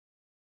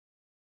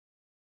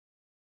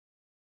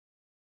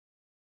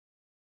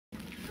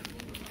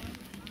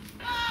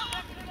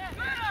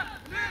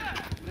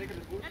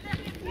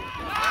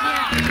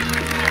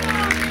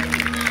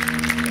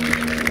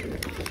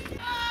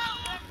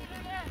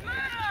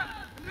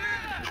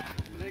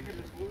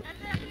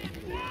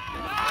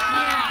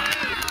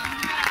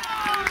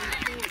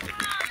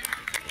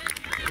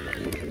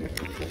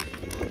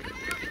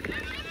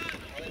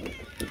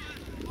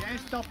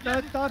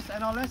Stuiters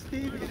en alles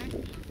stevig.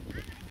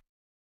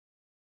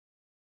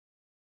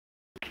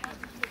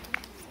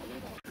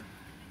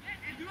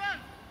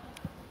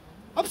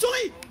 Op,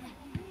 sorry!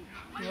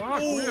 Ja,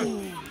 mooi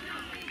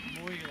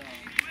gedaan.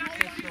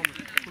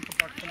 Goed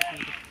gepakt van de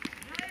voeten.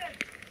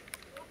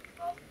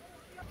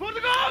 Voor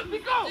de goal,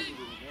 Nico!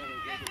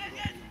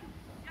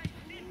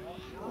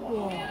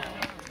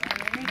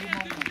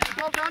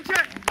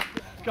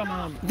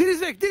 Come on. Dit is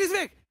weg, dit is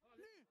weg!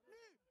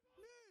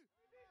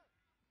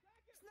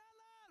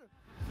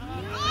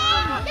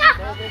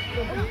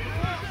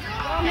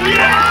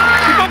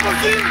 Die kan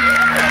pas zien!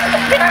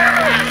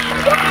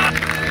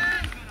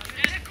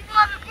 Kom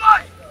aan,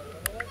 boy!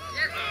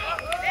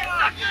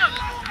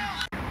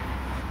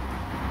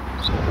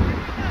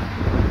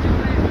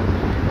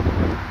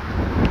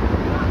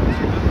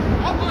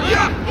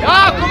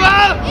 Ja, kom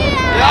aan!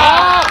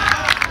 Ja!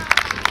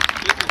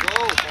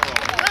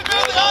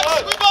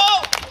 Goed bal!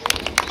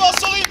 Goed bal,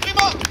 sorry,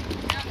 prima!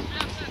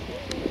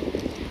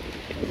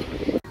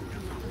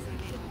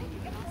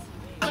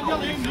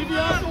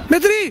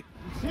 Met 3!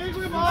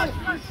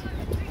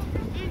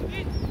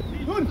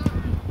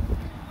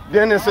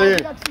 Dennis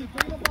hier.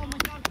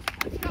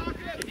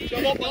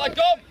 Kom op, Mark,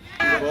 kom!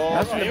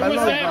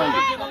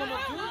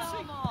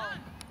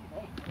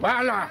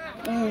 Voilà.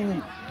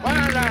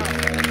 Voilà.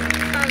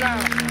 Voilà.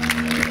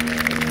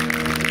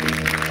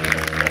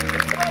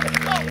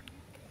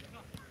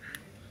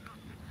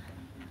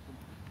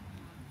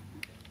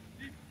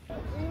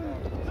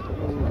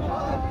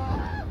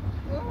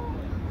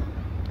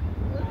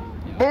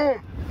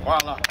 Boom.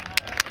 Voilà.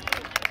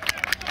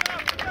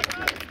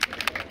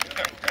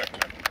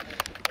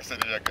 Ça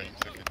déjà quand même,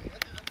 ça fait.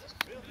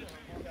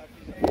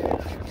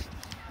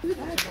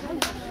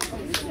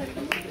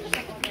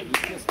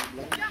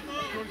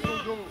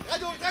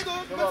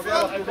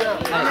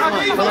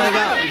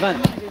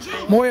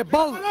 Mooie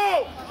bal!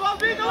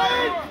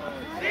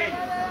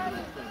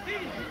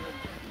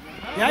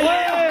 Ja,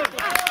 ja!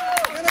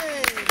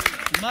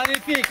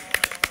 Magnifiek!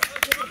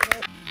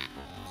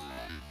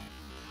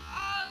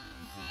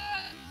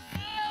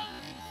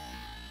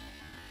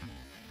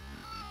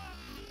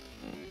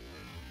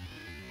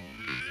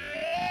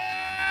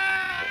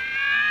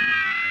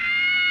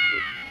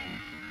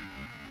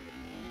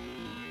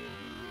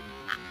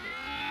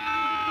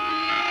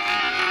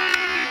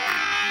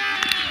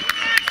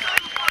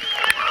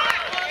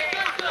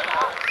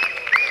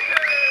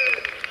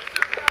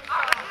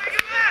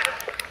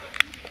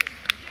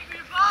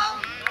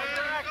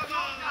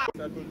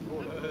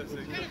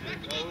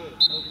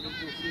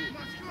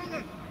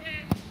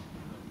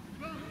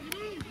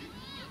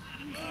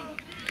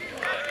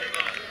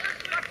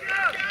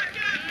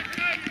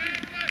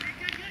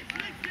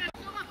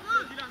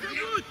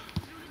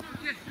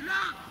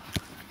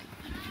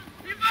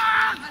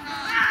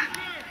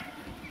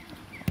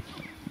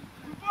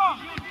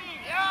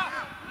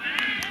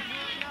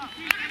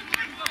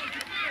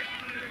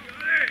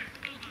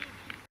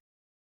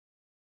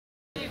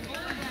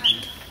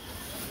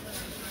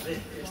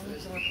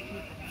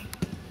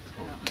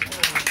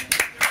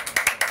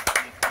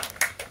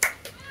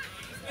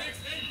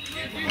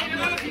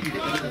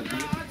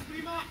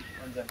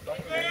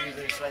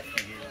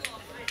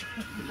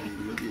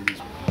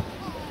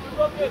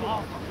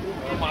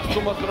 Maar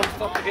Thomas erom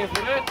stapt er geen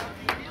vooruit.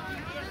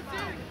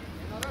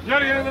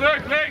 Jurgen in de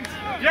rug, links.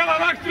 Jelle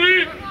achter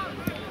u.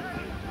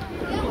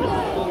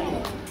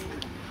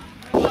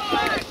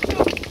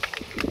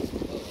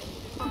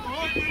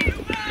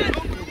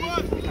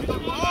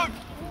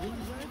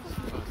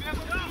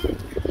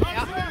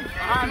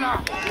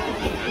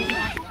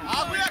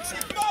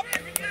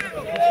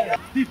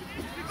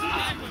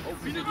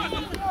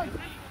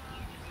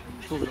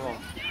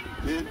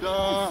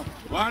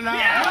 Voilà.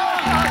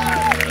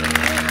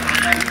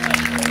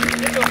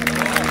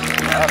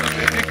 Ja, dat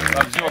weet ik.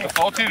 Laten we zien wat de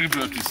fout hier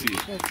gebeurd is hier.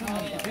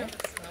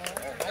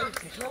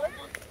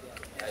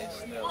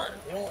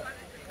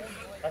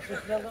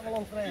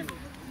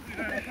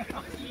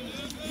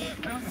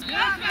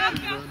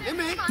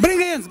 Breng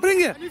je eens, breng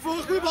je! Nu voor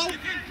een goede bal!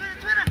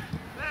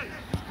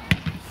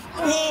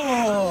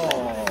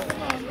 Oh!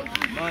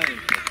 Mooi.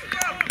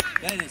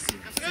 Dennis.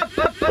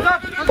 Dat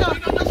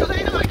is de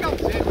ene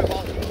kant!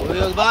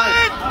 Goeie bal.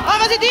 Ah,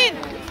 wat zit in?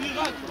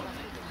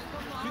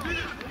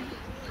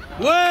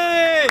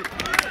 Wee!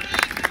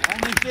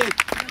 Magnifiek.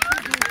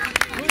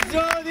 Goed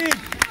zo, Nick.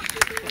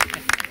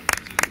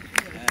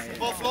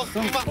 Bal vlog,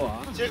 prima.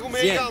 Zeg hoe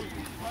mee gaan.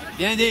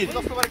 Bien dit.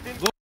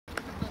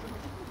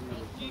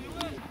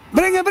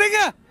 Breng je, breng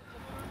je!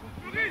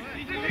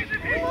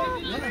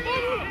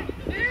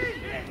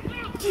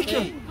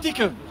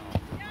 Tikken.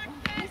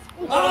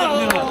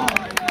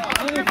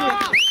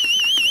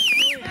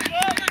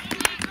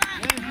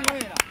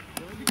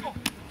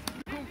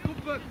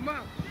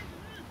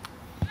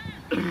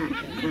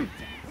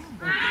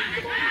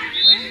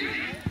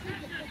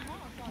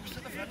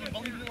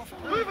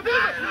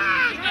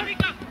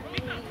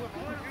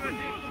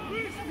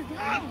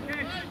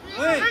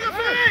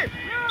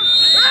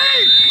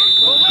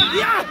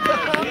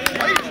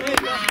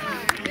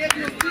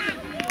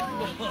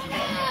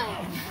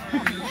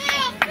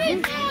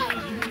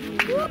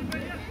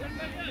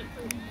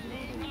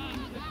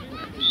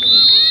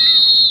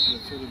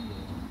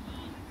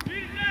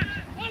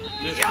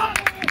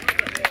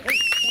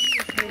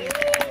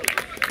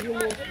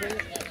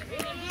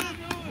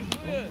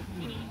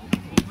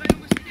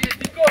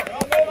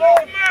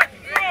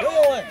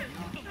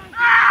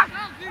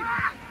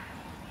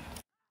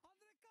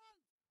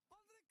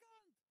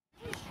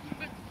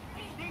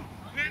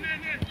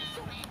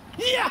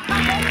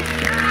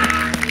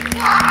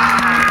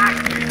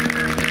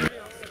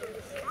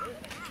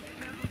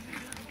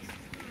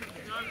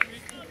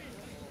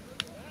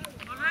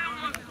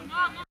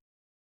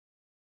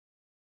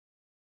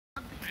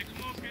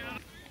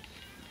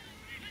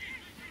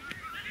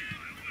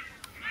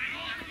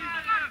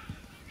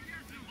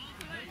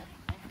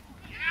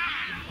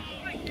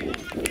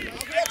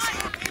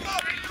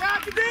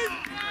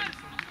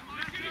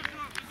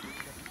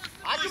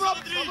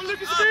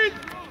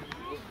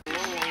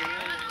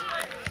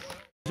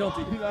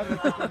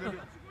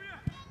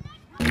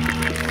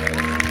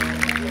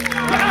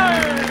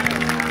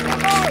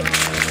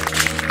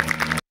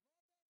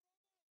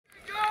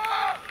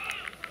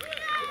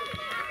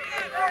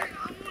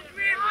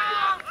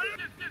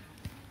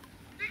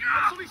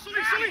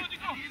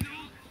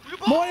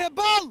 Mooie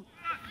bal!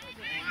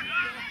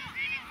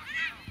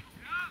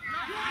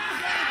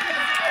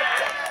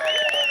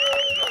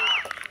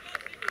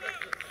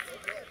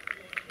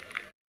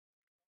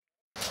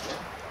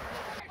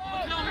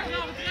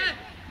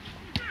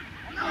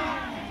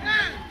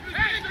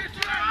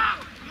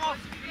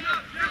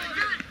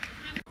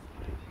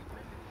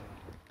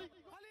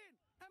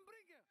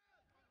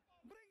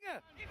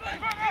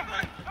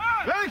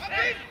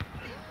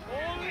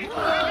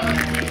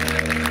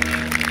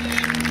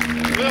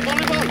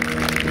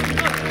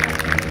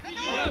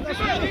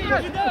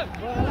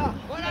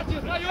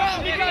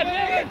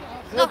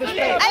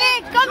 Allez,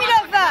 comme il le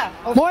veut.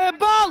 Mooie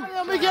bal!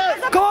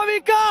 Kom maar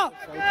Mika!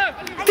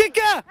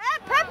 Tikken!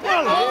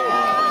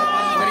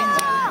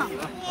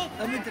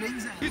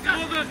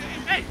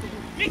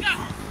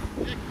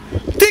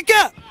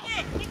 Tikken!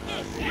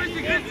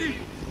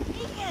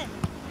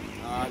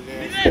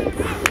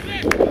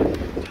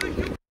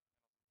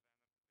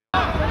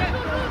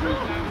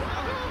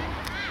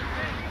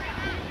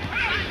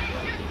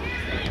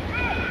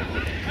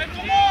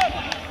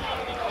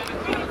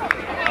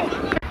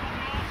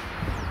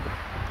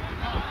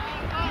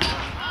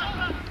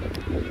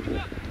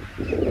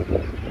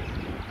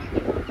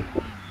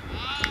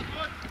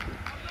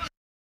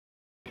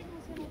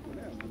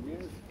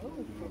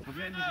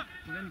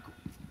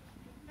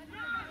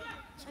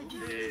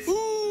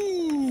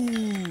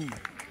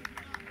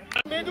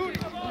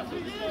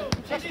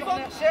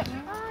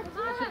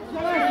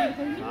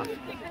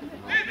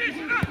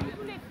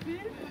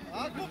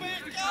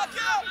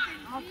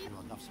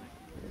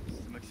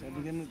 Zij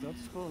beginnen dat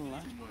te scholen, hè?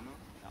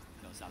 Ja,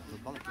 dat is het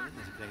voetballen, dat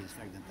is een kleine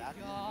streng dentaat.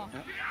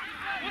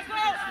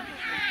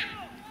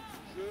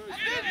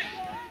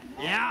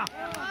 Ja!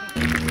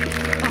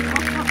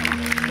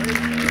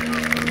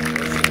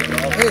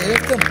 Hij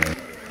heeft hem.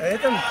 Hij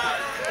heeft hem.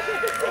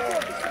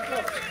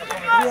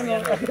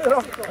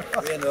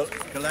 2-0,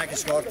 gelijk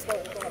gescoord.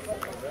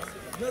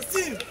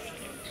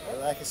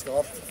 Gelijk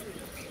gescoord.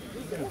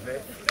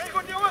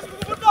 Goed jongens,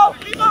 goed nou,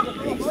 prima!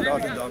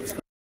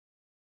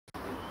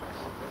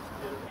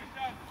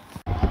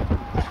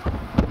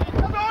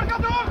 Ga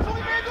door,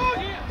 sorry meedoen!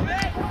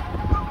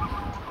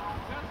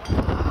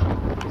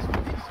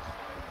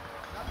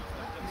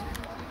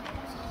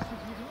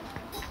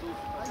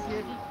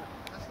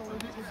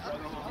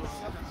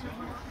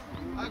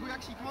 Goeie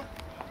actie, kom op.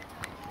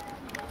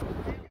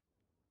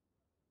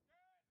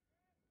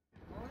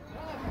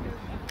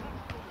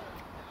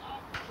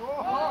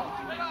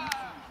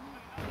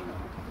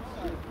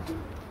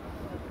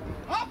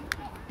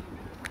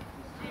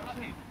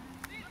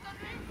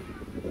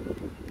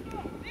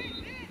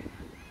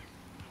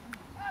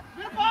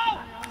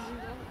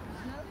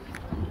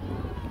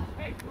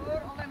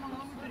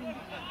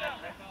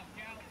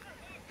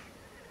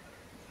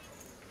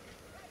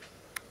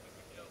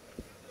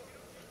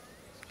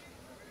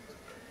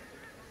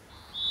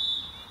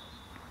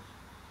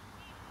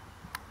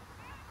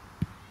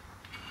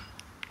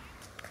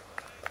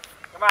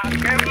 Maar,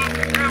 geef op,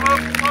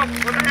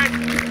 vooruit.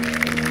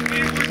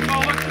 Hier goed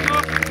ballen, kom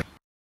op.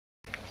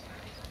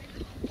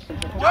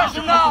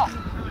 Sula!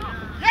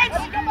 Jens!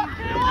 Kom op,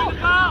 Theo!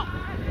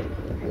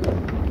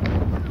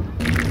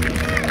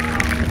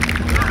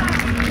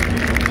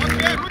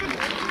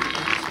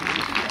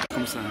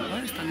 Comme ça.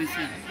 Ouais, cette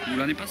année-ci. Ou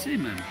l'année passée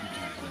même.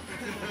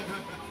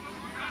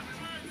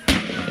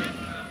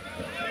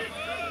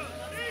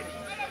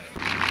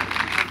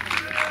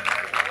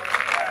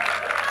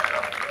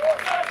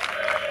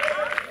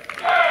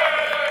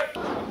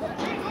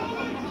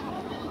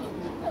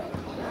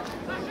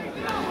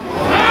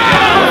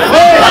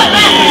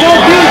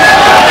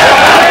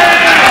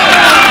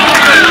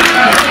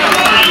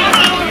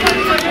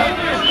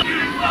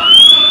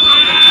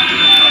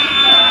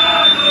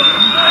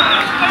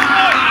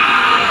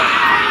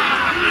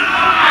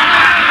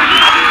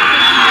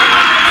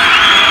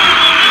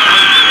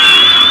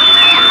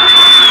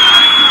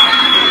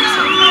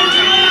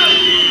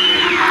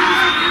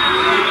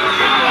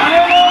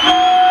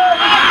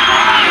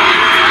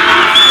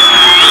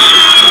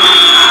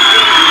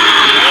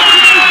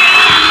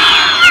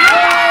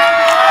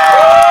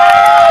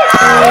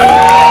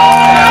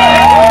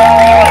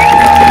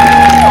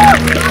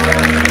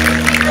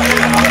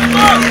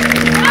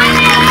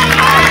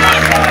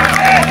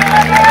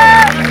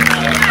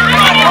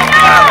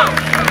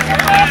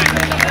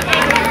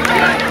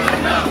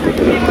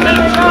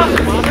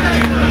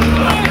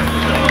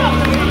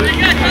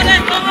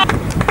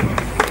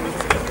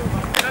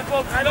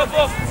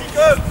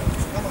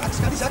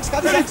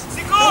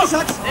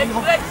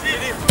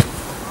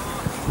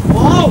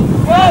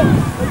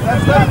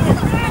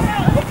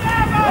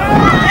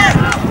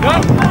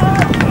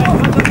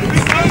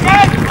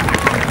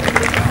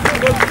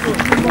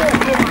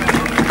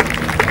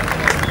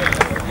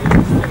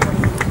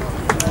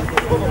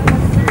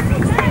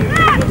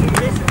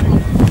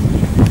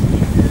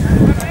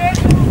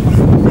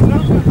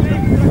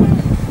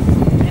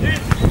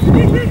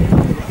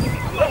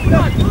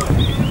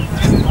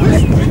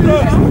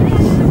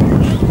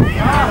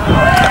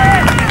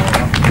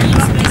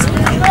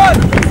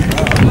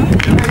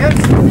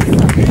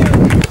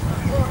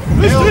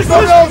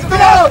 Michael,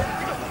 kom op!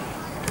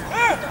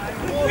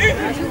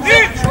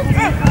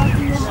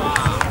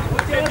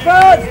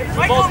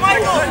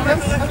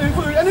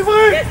 En nu voor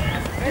u!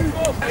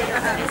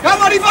 Ga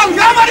maar die van,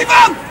 ga maar die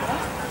van!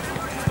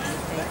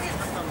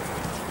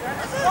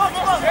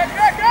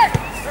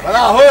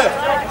 Voilà, hoor!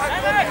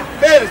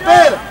 Spelen,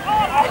 spelen!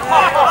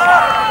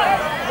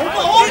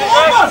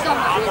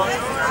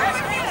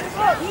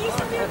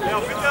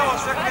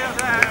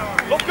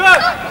 Hoppa!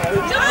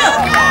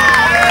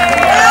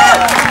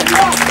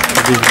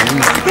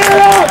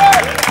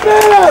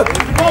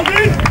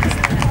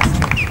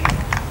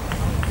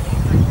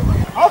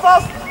 Hou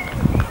vast!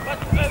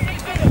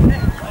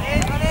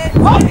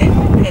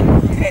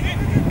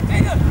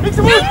 Niks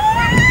te doen!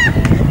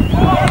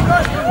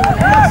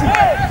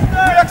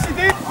 Reactie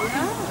diep!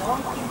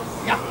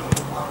 Ja!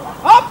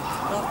 Hop!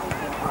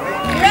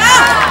 Ja!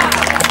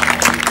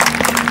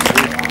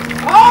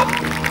 Hop!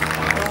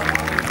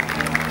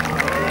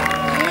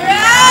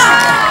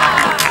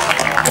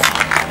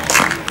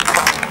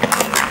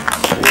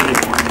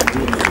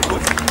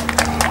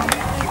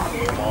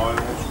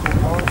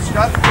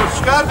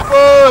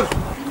 Scherper!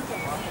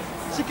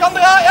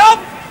 Sikandra, ja!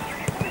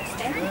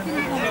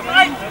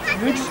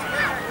 Niks.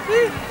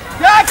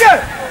 Kijken!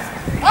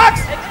 Max!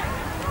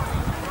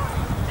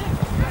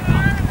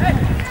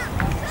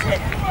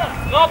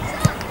 Stop!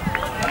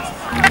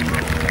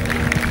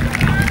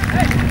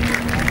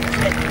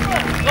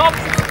 Stop!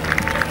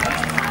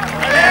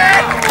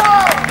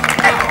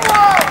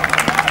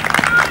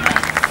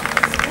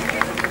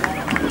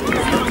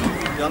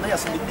 Ja, nee,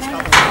 als ze niet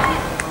misgaan.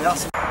 Ja,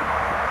 ze...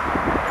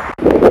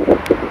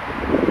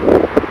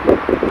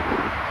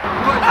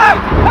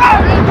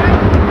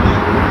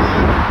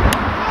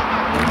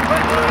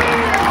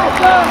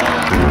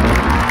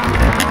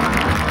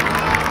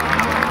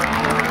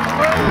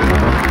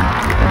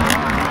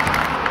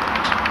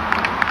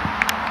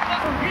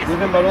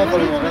 Deja el balón por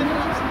el momento.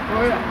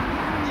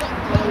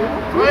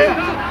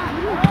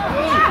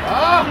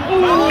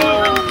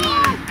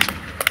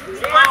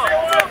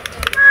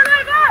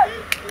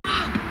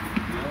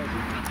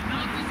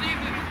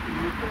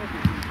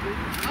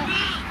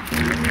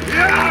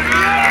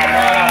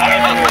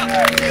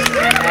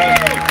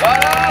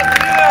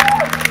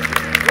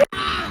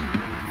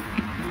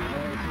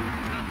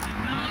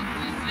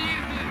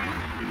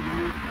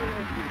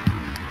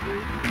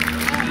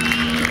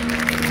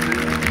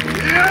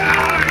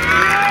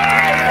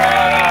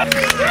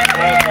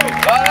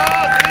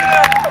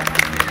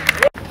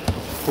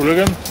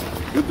 Hooligan,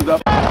 good to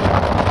that.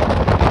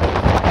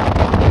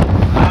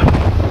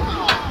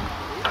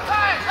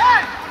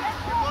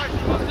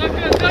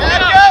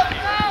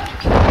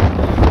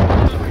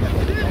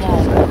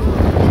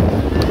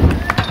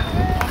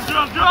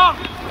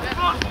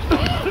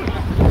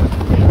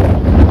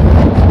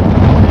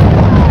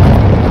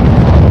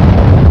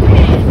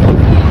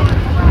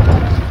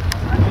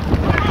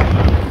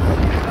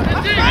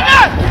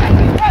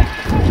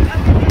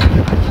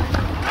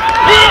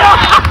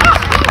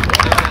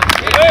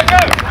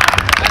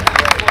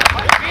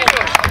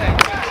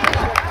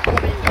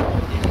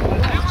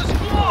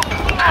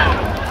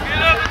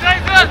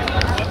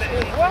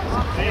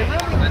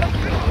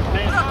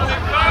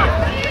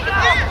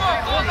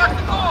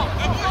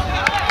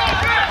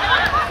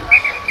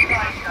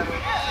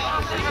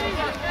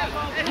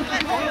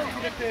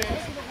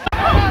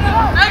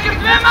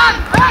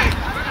 Hey,